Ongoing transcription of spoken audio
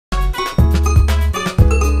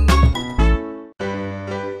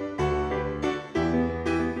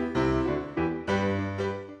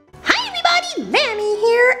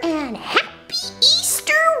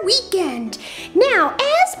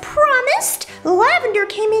Lavender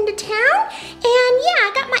came into town, and yeah,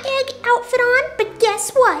 I got my egg outfit on, but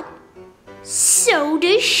guess what? So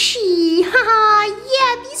does she. Haha,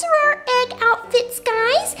 yeah, these are our egg outfits,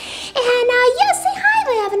 guys. And yeah, say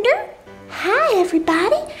hi, Lavender. Hi,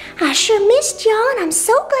 everybody. I sure missed y'all, and I'm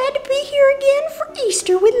so glad to be here again for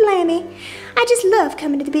Easter with Lambie. I just love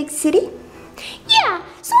coming to the big city. Yeah,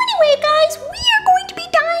 so anyway, guys, we are going to be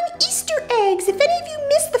dyeing Easter eggs. If any of you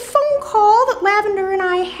missed the phone call that Lavender and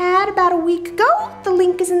I had about a week ago, the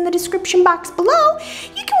link is in the description box below.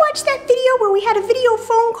 You can watch that video where we had a video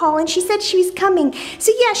phone call and she said she was coming.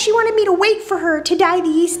 So yeah, she wanted me to wait for her to dye the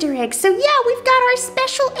Easter eggs. So yeah, we've got our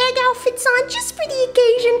special egg outfits on just for the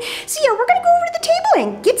occasion. So yeah, we're gonna go over to the table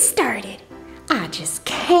and get started. I just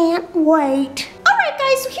can't wait. Alright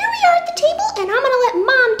guys, so here we are at the table, and I'm gonna let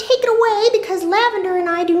Mom take it away because Lavender and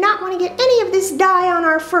I do not want to get any of this dye on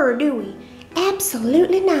our fur, do we?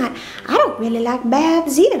 Absolutely not. I don't really like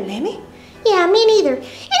baths either, Lambie. Yeah, me neither.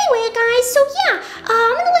 Anyway guys, so yeah,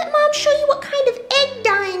 I'm gonna let Mom show you what kind of egg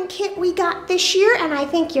dyeing kit we got this year, and I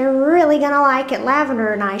think you're really gonna like it.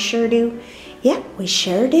 Lavender and I sure do. Yep, we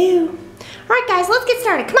sure do. Alright guys, let's get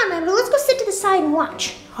started. Come on, Lavender, let's go sit to the side and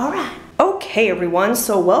watch. Alright. Okay everyone,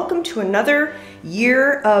 so welcome to another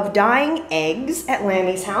year of dyeing eggs at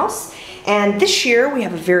Lambie's house. And this year we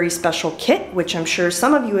have a very special kit, which I'm sure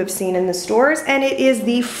some of you have seen in the stores, and it is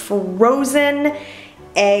the frozen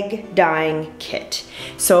egg dyeing kit.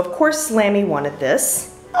 So of course Lambie wanted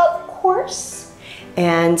this. Of course.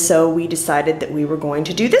 And so we decided that we were going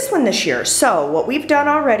to do this one this year. So what we've done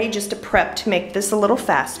already, just to prep to make this a little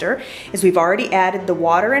faster, is we've already added the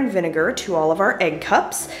water and vinegar to all of our egg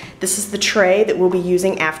cups. This is the tray that we'll be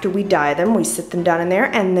using after we dye them. We sit them down in there,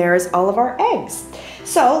 and there's all of our eggs.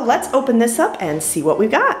 So let's open this up and see what we've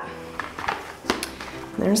got.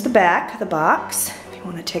 There's the back of the box, if you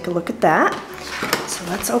want to take a look at that. So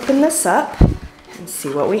let's open this up and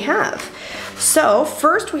see what we have. So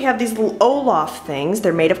first we have these little Olaf things.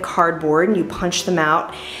 They're made of cardboard, and you punch them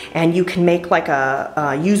out, and you can make like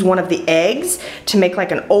use one of the eggs to make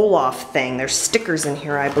like an Olaf thing. There's stickers in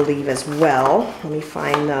here, I believe, as well. Let me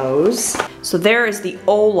find those. So there is the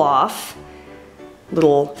Olaf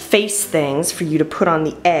little face things for you to put on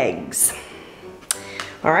the eggs.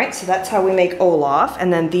 Alright, so that's how we make Olaf,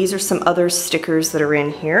 and then these are some other stickers that are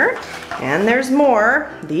in here. And there's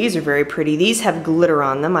more. These are very pretty. These have glitter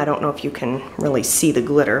on them. I don't know if you can really see the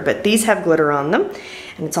glitter, but these have glitter on them.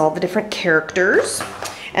 And it's all the different characters.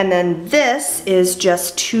 And then this is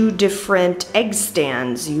just two different egg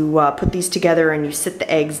stands. You put these together and you sit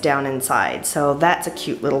the eggs down inside. So that's a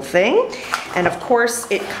cute little thing. And of course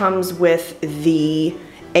it comes with the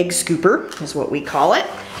egg scooper, is what we call it.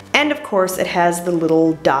 And of course it has the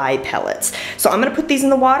little dye pellets. So I'm gonna put these in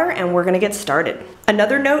the water and we're gonna get started.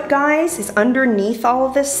 Another note, guys, is underneath all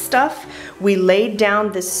of this stuff, we laid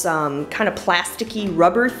down this kind of plasticky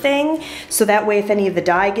rubber thing, so that way if any of the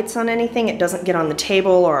dye gets on anything, it doesn't get on the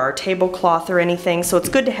table or our tablecloth or anything. So it's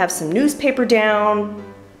good to have some newspaper down,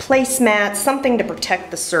 placemats, something to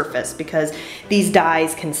protect the surface, because these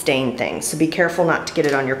dyes can stain things. So be careful not to get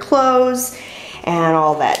it on your clothes and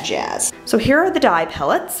all that jazz. So here are the dye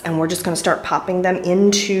pellets, and we're just gonna start popping them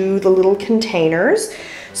into the little containers.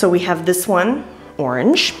 So we have this one,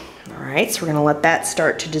 orange. All right, so we're gonna let that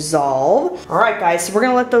start to dissolve. All right guys, so we're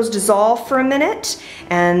gonna let those dissolve for a minute,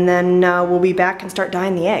 and then we'll be back and start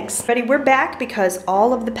dyeing the eggs. Ready, we're back because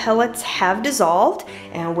all of the pellets have dissolved,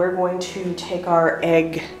 and we're going to take our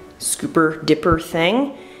egg scooper dipper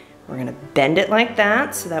thing. We're gonna bend it like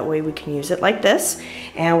that, so that way we can use it like this.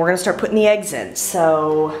 And we're gonna start putting the eggs in.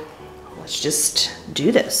 So let's just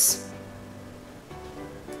do this.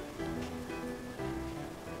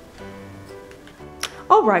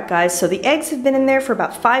 All right guys, so the eggs have been in there for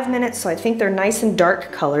about 5 minutes, so I think they're nice and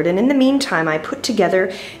dark colored. And in the meantime, I put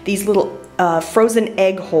together these little frozen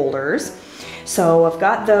egg holders. So I've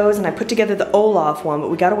got those, and I put together the Olaf one, but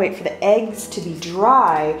we gotta wait for the eggs to be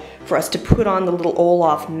dry for us to put on the little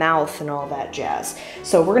Olaf mouth and all that jazz.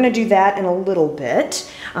 So we're gonna do that in a little bit.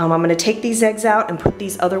 I'm gonna take these eggs out and put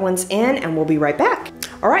these other ones in, and we'll be right back.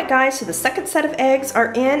 All right guys, so the second set of eggs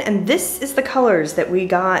are in, and this is the colors that we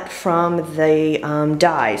got from the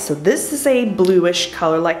dye. So this is a bluish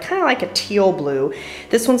color, like kind of like a teal blue.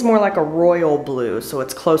 This one's more like a royal blue, so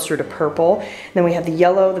it's closer to purple. And then we have the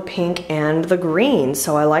yellow, the pink, and the green.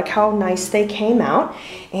 So I like how nice they came out.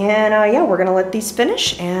 And yeah, we're gonna let these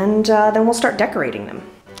finish, and then we'll start decorating them.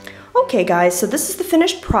 Okay guys, so this is the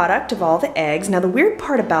finished product of all the eggs. Now the weird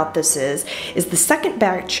part about this is the second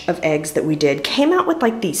batch of eggs that we did came out with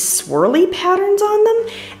like these swirly patterns on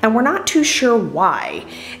them, and we're not too sure why.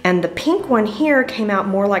 And the pink one here came out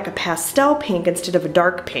more like a pastel pink instead of a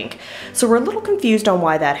dark pink. So we're a little confused on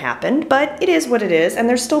why that happened, but it is what it is, and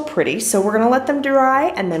they're still pretty. So we're gonna let them dry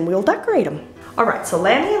and then we'll decorate them. All right, so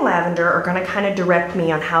Lambie and Lavender are gonna kind of direct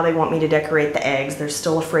me on how they want me to decorate the eggs. They're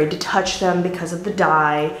still afraid to touch them because of the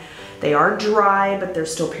dye. They are dry, but they're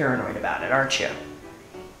still paranoid about it, aren't you?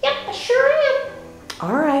 Yep, I sure am.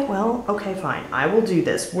 All right, well, okay, fine. I will do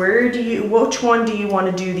this. Which one do you want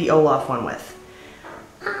to do the Olaf one with?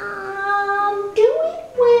 Do it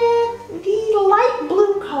with the light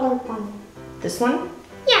blue colored one. This one?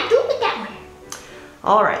 Yeah, do it with that one.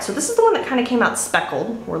 All right, so this is the one that kind of came out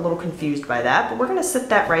speckled. We're a little confused by that, but we're gonna sit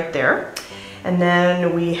that right there. And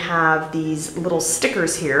then we have these little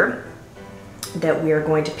stickers here that we are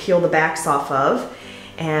going to peel the backs off of,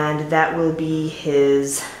 and that will be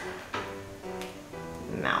his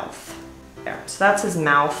mouth. There, so that's his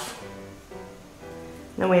mouth.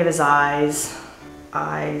 Then we have his eyes.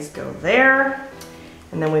 Eyes go there.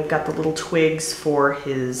 And then we've got the little twigs for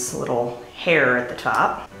his little hair at the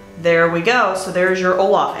top. There we go, so there's your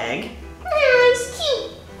Olaf egg. Nice,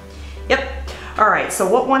 cute. Yep. All right, so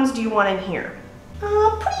what ones do you want in here? Put a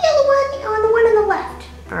yellow one on the one on the left.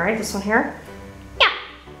 All right, this one here?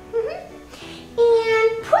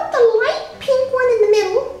 And put the light pink one in the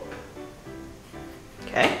middle.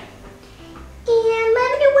 Okay. And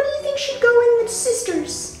Lavender, what do you think should go in the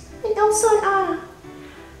sisters? And Elsa and Anna?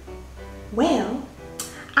 Well,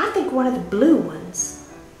 I think one of the blue ones.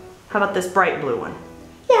 How about this bright blue one?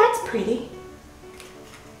 Yeah, it's pretty.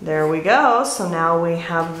 There we go. So now we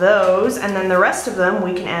have those, and then the rest of them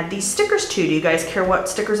we can add these stickers to. Do you guys care what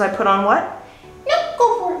stickers I put on what? Nope,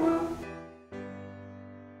 go for it, Mom.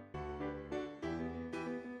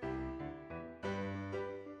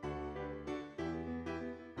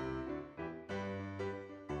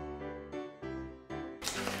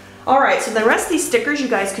 All right, so the rest of these stickers you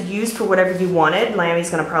guys could use for whatever you wanted.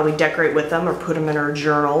 Lambie's gonna probably decorate with them or put them in her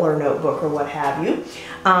journal or notebook or what have you.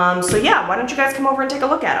 So yeah, why don't you guys come over and take a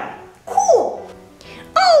look at them? Cool.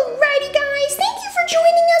 Alrighty guys, thank you for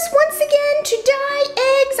joining us once again to dye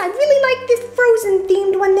eggs. I really like this frozen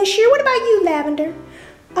themed one this year. What about you, Lavender?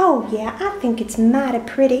 Oh yeah, I think it's mighty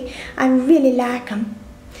pretty. I really like them.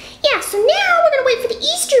 Yeah, so now we're gonna wait for the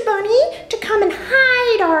Easter Bunny to come and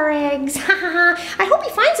hide our eggs. I hope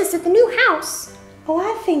he finds us at the new house. Oh,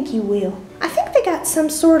 I think he will. I think they got some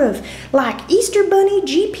sort of like Easter Bunny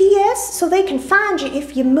GPS so they can find you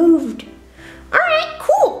if you moved. All right,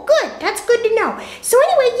 cool, good, that's good to know. So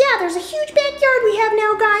anyway, yeah, there's a huge backyard we have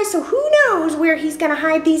now, guys, so who knows where he's gonna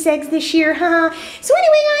hide these eggs this year, So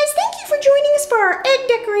anyway, guys, thank you for joining us for our egg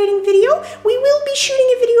decorating video. We will be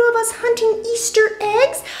shooting a video of us hunting Easter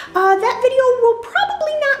eggs. That video will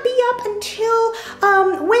probably not be up until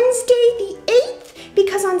Wednesday the 8th,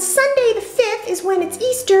 because on Sunday the 5th is when it's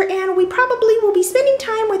Easter, and we probably will be spending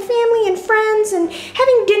time with family and friends and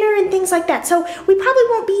having dinner and things like that. So we probably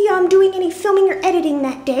won't be doing any filming or editing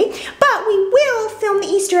that day, but we will film the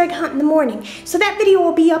Easter egg hunt in the morning. So that video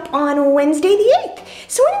will be up on Wednesday the 8th.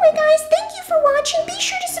 So anyway, guys, thank you for watching. Be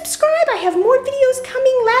sure to subscribe. I have more videos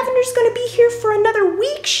coming. Lavender's going to be here for another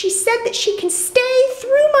week. She said that she can stay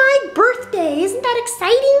through my birthday. Isn't that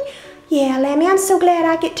exciting? Yeah, Lambie, I'm so glad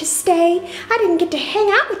I get to stay. I didn't get to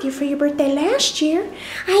hang out with you for your birthday last year.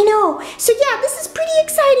 I know. So yeah, this is pretty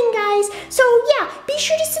exciting, guys. So yeah, be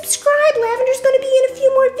sure to subscribe. Lavender's going to be in a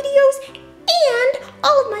few more videos. And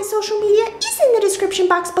all of my social media is in the description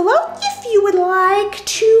box below if you would like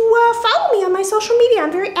to follow me on my social media.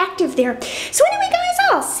 I'm very active there. So anyway, guys,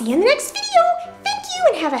 I'll see you in the next video. Thank you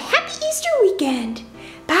and have a happy Easter weekend.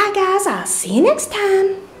 Bye, guys. I'll see you next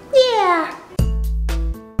time.